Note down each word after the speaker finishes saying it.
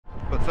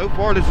but so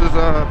far this is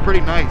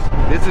pretty nice.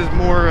 This is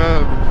more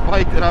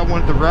bike that I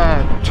wanted to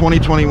ride.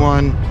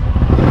 2021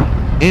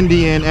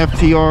 Indian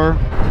Ftr.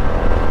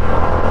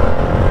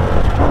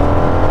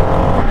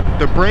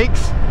 The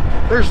brakes,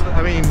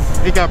 I mean,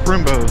 it got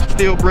Brembos,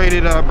 steel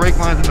braided brake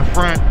lines in the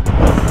front.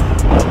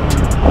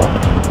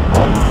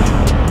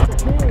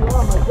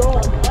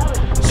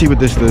 See what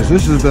this is.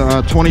 This is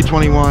the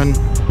 2021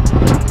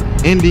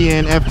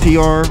 Indian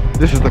Ftr.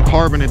 This is the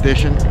carbon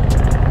edition.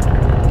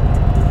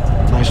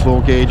 Nice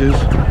little gauges.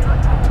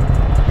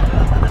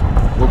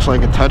 Looks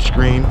like a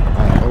touchscreen,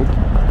 I hope.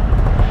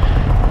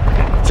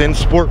 It's in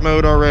sport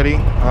mode already.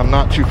 I'm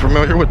not too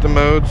familiar with the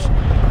modes.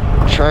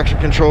 Traction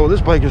control. This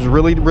bike is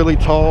really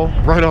tall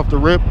right off the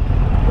rip.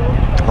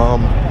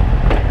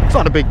 It's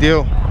not a big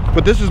deal,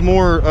 but this is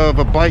more of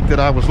a bike that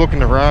I was looking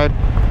to ride.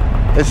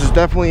 This is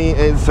definitely,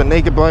 it's a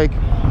naked bike.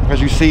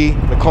 As you see,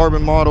 the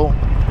carbon model,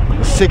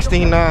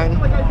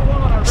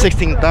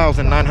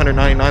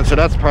 16,999. So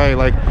that's probably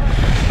like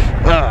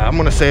I'm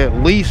gonna say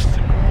at least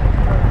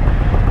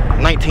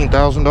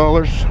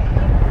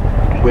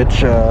 $19,000,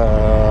 which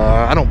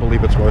I don't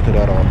believe it's worth it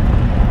at all.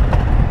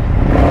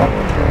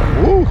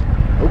 Ooh,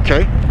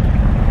 okay.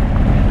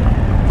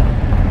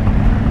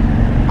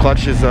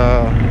 Clutch is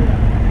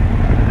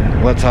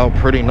lets out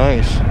pretty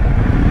nice,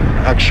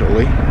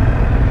 actually.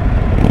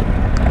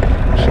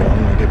 So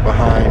I'm gonna get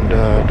behind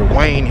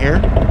Dwayne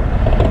here,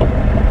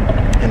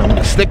 and I'm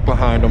gonna stick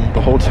behind him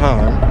the whole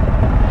time.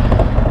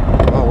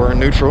 Oh, we're in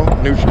neutral.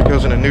 Neutral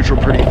goes into neutral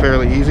pretty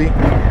fairly easy.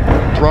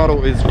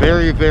 Throttle is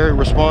very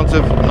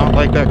responsive, not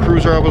like that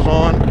cruiser I was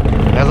on.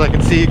 As I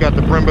can see, you got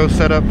the Brembo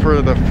set up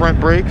for the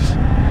front brakes,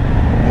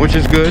 which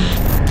is good.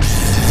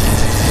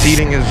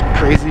 Seating is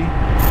crazy,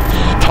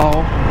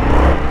 tall,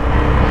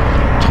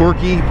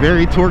 torquey,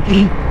 very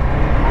torquey,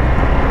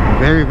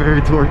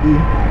 very torquey.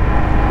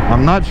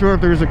 I'm not sure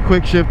if there's a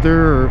quick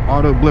shifter or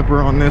auto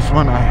blipper on this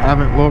one. I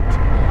haven't looked,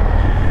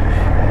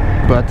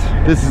 but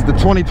this is the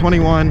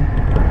 2021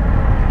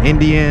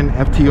 Indian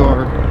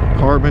Ftr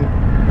carbon.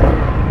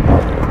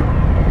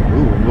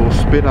 Ooh, a little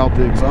spit out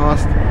the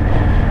exhaust.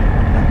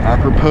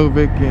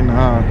 Akrapovic and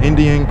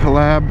Indian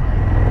collab.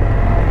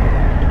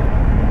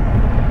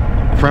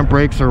 Front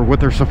brakes are what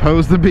they're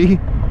supposed to be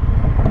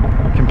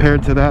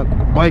compared to that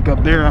bike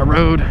up there I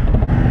rode.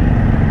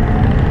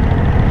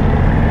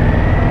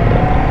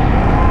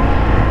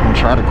 I'm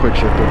try to quick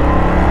shift it.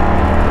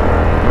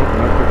 Nope,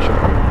 no quick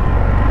shifter.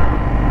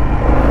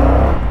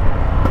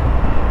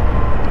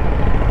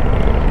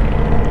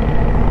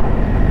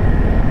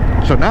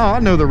 So now I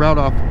know the route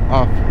off.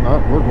 Oh,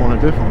 we're going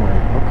a different way.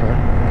 Okay,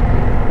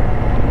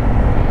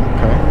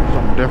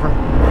 something different.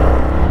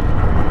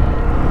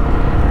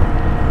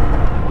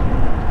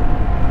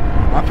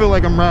 I feel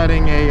like I'm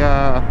riding a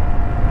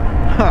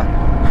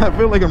I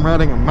feel like I'm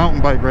riding a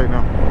mountain bike right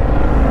now.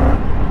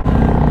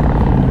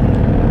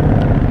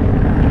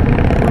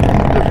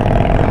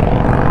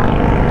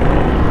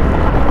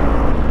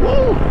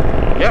 Woo!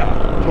 Yeah,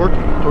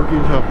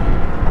 torquey as hell.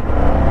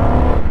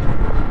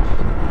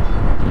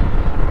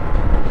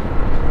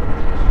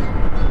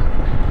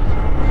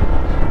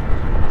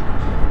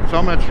 So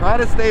I'm gonna try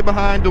to stay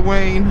behind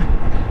Dwayne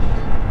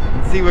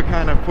and see what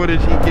kind of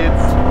footage he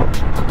gets.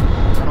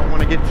 I don't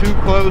want to get too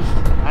close.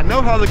 I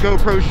know how the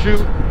GoPros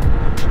shoot,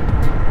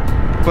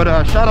 but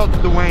shout out to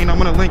Dwayne. I'm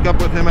gonna link up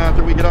with him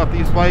after we get off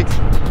these bikes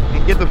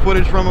and get the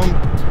footage from him.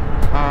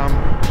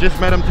 Just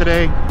met him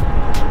today,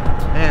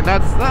 and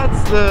that's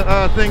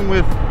the thing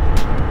with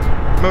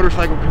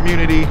motorcycle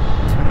community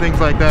and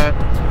things like that.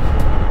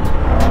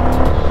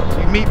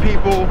 You meet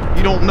people,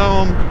 you don't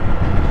know them,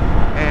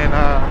 and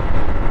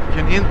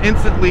can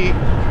instantly,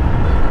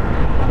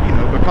 you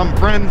know, become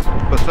friends.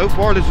 But so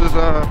far this is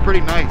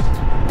pretty nice.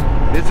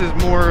 This is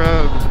more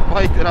a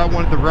bike that I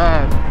wanted to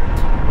ride.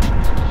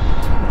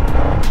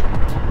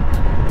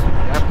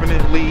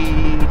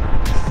 Definitely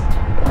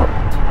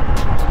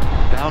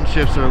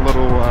downshifts are a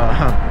little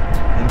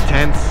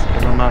intense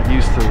because I'm not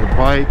used to the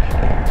bike. I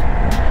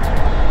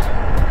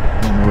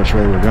don't know which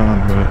way we're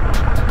going, but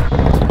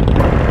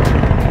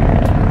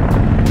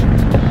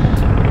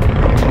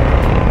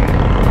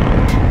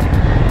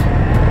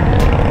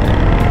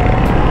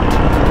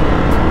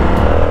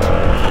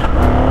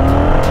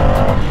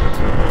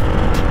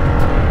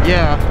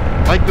yeah,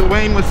 like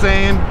Dwayne was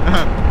saying,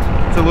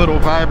 it's a little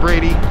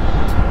vibraty,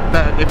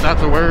 if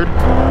that's a word.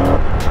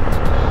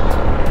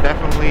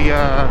 Definitely,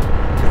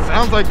 it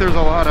sounds like there's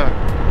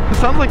it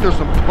sounds like there's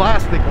some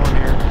plastic on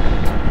here.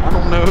 I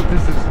don't know if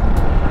this is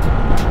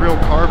real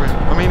carbon.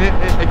 I mean,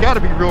 it got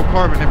to be real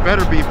carbon. It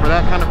better be for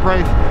that kind of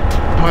price.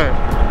 But,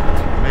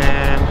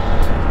 man,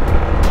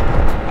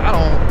 I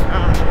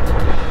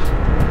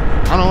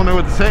don't know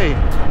what to say.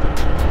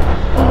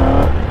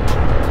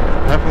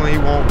 Definitely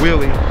won't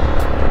wheelie.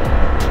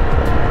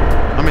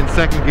 I'm in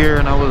second gear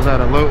and I was at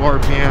a low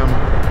RPM.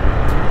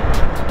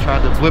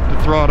 Tried to flip the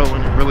throttle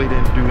and it really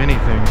didn't do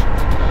anything.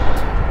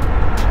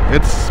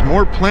 It's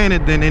more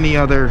planted than any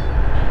other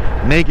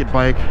naked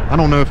bike. I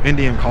don't know if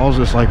Indian calls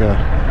this like a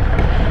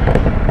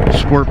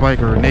sport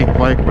bike or a naked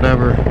bike,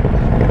 whatever.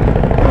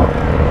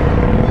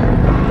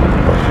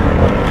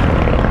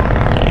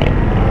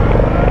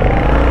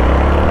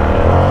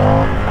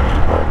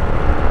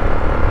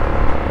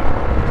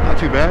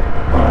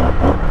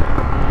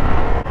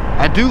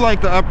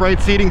 like the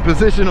upright seating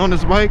position on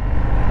this bike.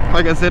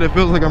 Like I said, it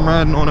feels like I'm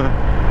riding on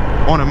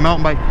a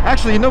mountain bike.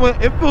 Actually, you know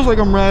what? It feels like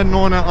I'm riding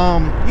on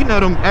a you know,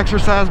 them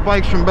exercise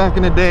bikes from back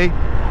in the day.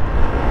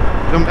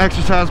 Them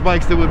exercise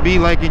bikes that would be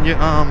like in your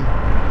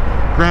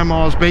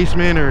grandma's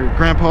basement or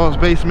grandpa's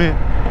basement,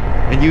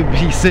 and you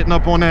be sitting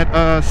up on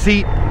that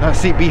seat. That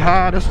seat be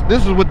high.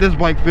 This is what this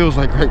bike feels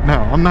like right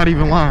now. I'm not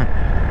even lying.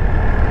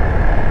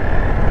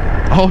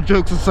 All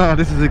jokes aside,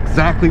 this is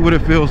exactly what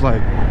it feels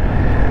like.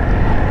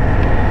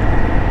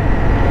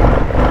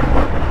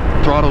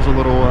 Throttle's a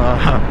little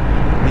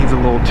needs a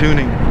little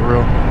tuning for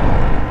real.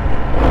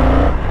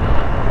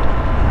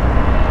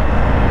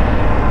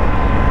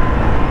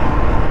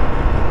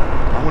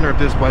 I wonder if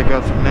this bike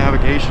got some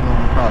navigation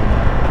on it. Probably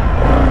not.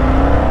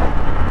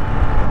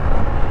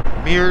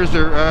 Mirrors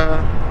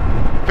are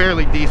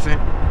fairly decent.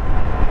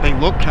 They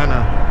look kind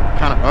of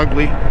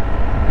ugly.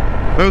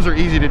 Those are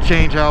easy to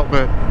change out,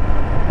 but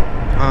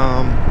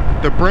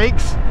the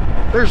brakes,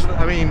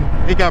 I mean,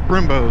 it got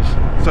Brimbos,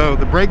 so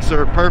the brakes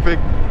are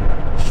perfect.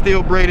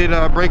 Steel braided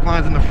brake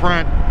lines in the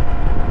front,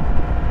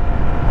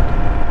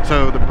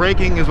 so the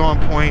braking is on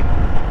point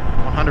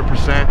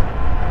 100%.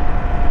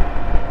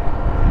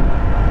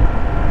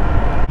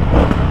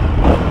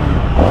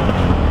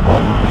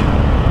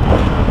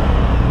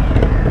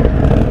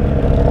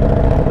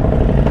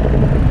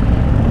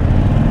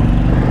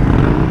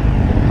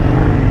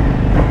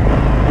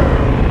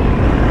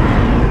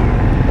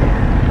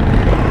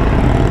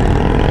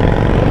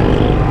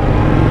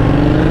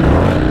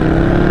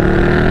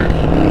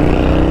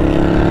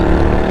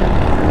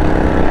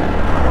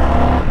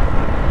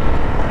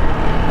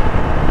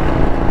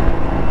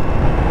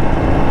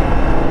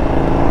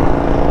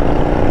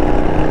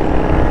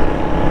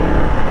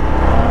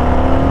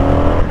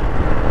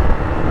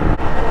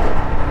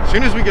 As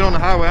soon as we get on the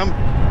highway, I'm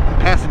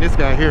passing this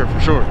guy here for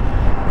sure.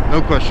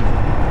 No question.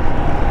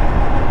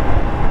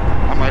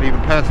 I might even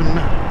pass him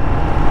now.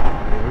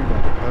 Yeah, we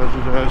about to pass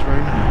his ass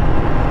right now.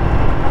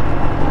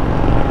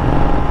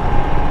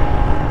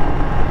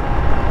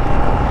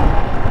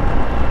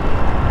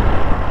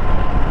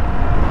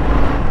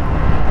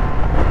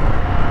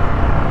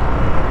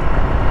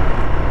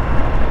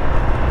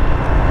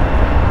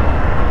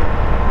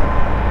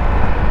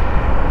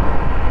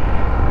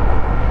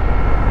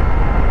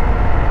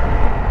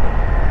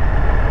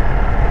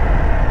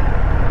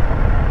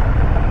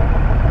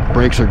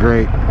 Brakes are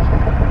great.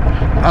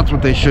 That's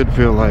what they should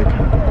feel like.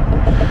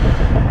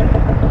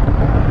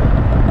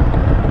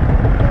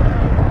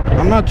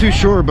 I'm not too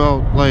sure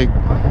about, like,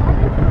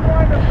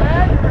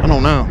 I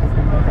don't know.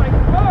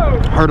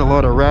 Heard a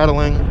lot of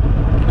rattling,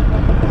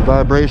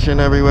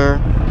 vibration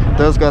everywhere. It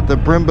does got the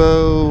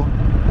Brembo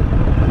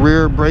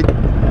rear brake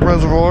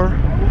reservoir,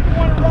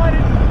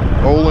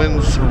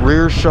 Öhlins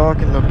rear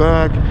shock in the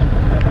back,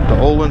 the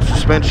Öhlins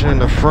suspension in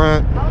the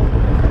front.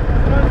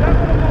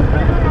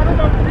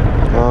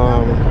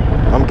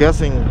 I'm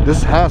guessing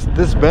this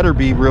better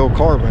be real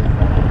carbon.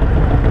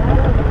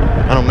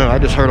 I don't know, I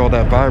just heard all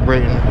that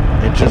vibrating.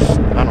 It just,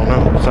 I don't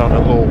know, it sounded a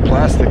little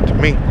plastic to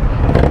me.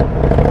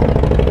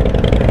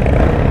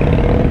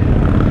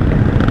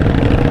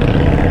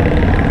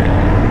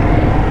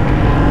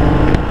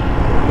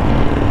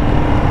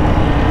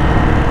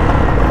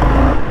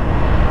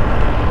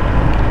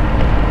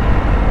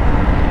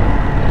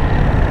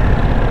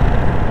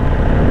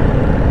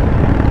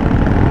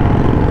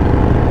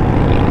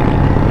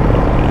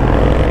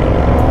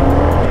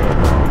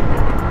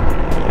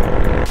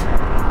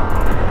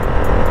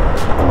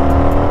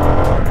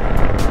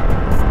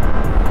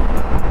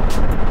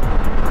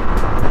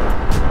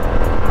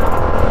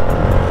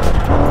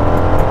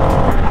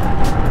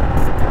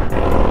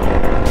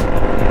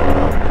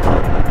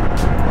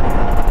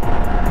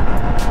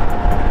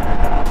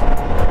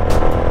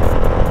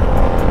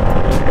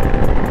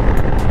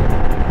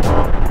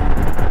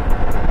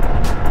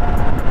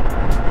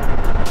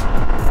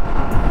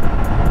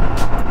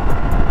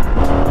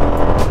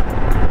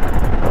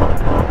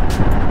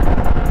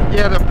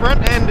 Yeah, the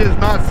front end is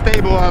not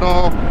stable at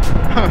all.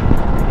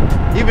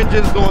 Even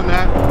just doing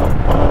that,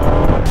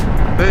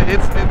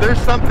 there's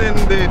something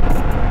that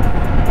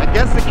I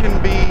guess it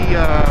can be.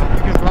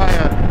 You can buy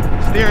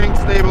a steering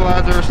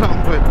stabilizer or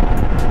something, but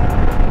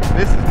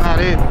this is not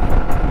it.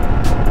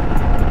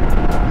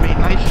 I mean,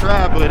 nice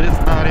try, but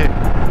it's not it.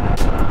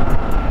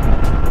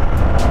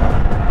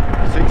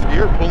 6th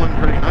gear pulling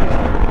pretty nice.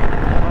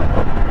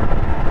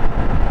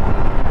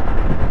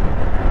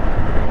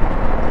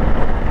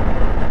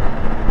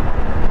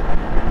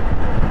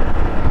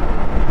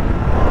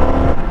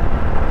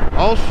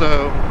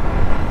 Also,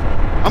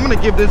 I'm going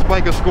to give this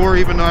bike a score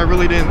even though I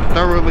really didn't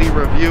thoroughly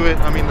review it.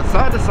 I mean, the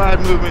side-to-side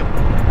movement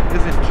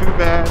isn't too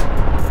bad.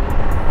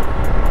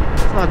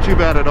 It's not too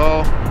bad at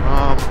all.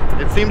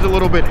 It seems a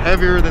little bit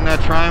heavier than that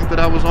Triumph that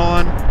I was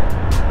on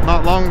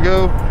not long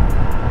ago.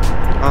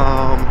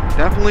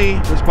 Definitely,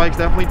 this bike's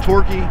definitely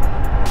torquey,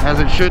 as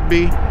it should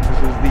be. This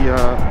is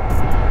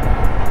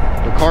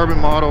the carbon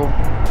model,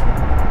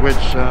 which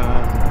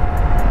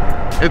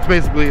it's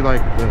basically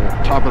like the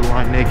top of the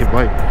line naked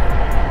bike.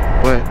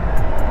 But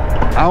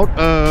Out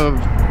of,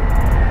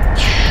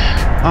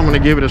 I'm gonna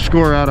give it a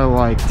score out of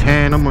like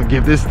 10. I'm gonna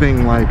give this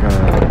thing like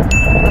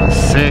a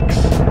 6.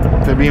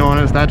 To be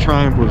honest, that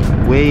Triumph was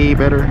way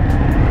better.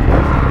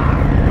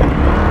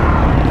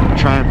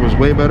 Triumph was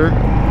way better.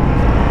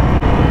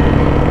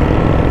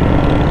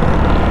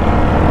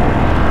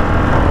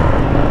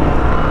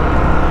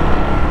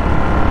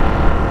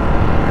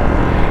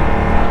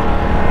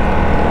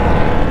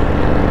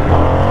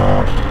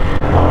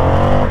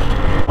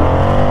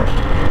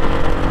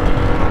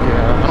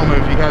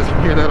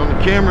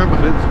 Camera, but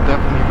it's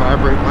definitely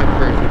vibrating like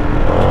crazy.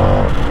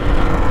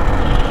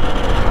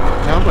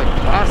 Sounds like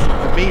plastic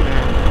to me,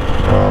 man.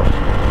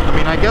 I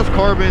mean, I guess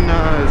carbon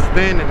is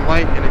thin and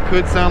light, and it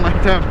could sound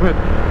like that, but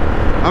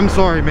I'm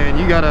sorry, man.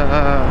 You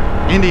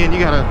gotta, Indian, you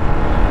gotta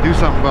do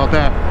something about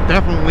that.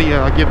 Definitely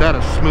give that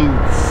a smooth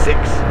 6.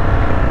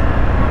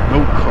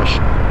 No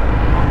question.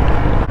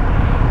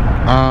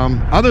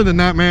 Other than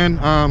that, man,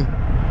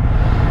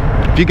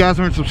 if you guys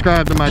aren't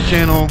subscribed to my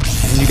channel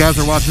and you guys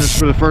are watching this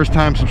for the first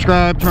time,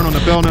 subscribe, turn on the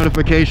bell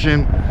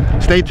notification.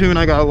 Stay tuned.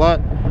 I got a lot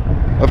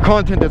of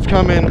content that's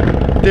coming,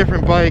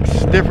 different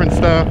bikes, different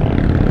stuff.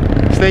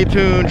 Stay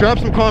tuned. Drop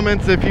some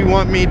comments if you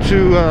want me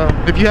to,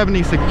 if you have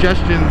any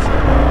suggestions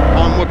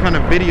on what kind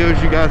of videos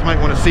you guys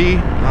might want to see.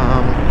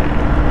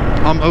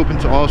 I'm open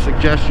to all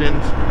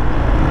suggestions.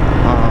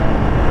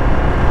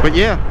 But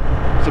yeah,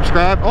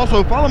 subscribe.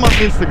 Also follow my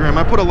Instagram.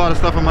 I put a lot of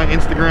stuff on my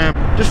Instagram.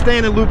 Just stay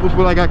in the loop with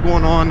what I got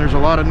going on. There's a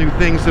lot of new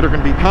things that are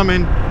going to be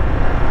coming.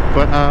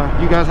 But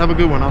you guys have a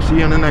good one. I'll see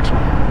you on the next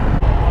one.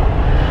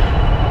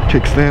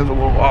 Kickstand's a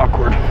little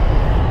awkward.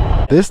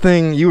 This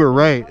thing, you were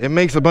right. It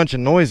makes a bunch of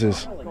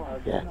noises.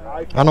 Yeah.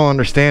 I don't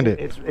understand it.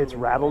 It's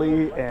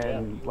rattly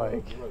and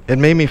like. It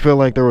made me feel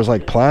like there was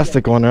like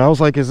plastic on there. I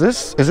was like, is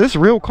this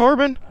real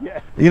carbon?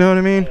 Yeah. You know what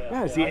I mean?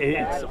 Yeah. See,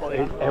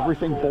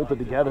 everything bolted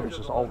together. It's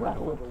just all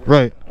rattling.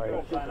 Right.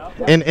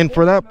 And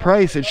for that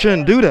price, it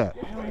shouldn't do that.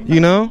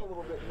 You know?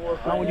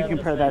 Not when you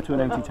compare that to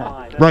an empty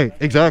tank. Right.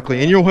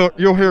 Exactly. And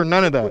you'll hear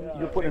none of that.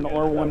 You're putting an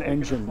R1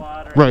 engine.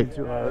 Right.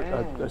 Into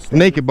a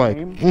naked bike.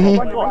 Oh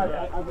my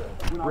God.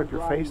 Rip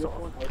your face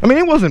off. I mean,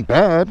 it wasn't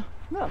bad.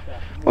 No.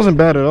 It wasn't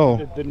bad at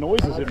all. The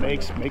noises it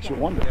makes you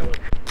wonder.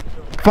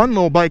 Fun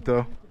little bike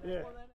though.